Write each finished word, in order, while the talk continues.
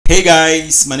Hey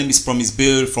guys, my name is Promise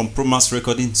Bill from Promise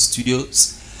Recording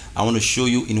Studios. I want to show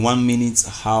you in 1 minute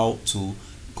how to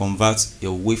convert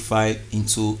your WAV file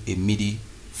into a MIDI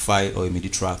file or a MIDI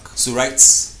track. So right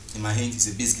in my hand is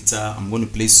a bass guitar. I'm going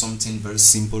to play something very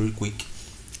simple real quick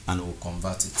and we'll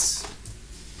convert it.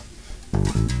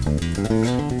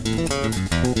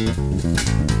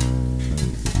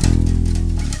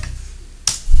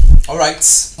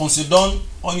 Alright, once you're done,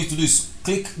 all you need to do is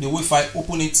click the WAV file,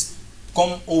 open it,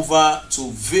 come over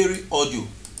to Vary Audio,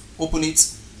 open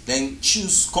it, then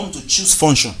come to choose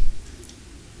function,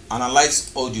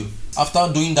 analyze audio. After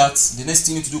doing that, the next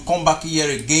thing you need to do, come back here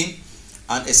again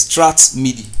and extract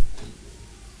MIDI.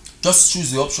 Just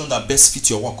choose the option that best fits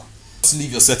your work. Just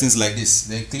leave your settings like this,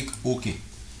 then click OK.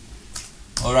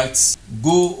 Alright,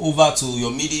 go over to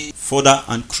your MIDI folder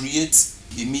and create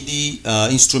a MIDI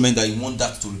instrument that you want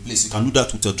that to replace. You can do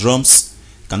that with your drums,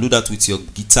 you can do that with your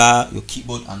guitar, your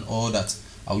keyboard and all that.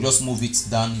 I'll just move it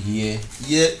down here.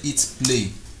 Hear it play.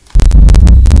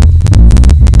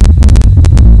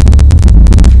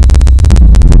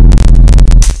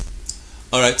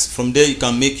 Alright, from there you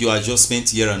can make your adjustment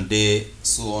here and there,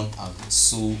 so on and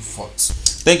so forth.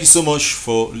 Thank you so much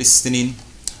for listening.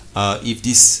 If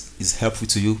this is helpful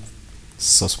to you,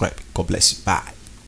 subscribe. God bless you. Bye.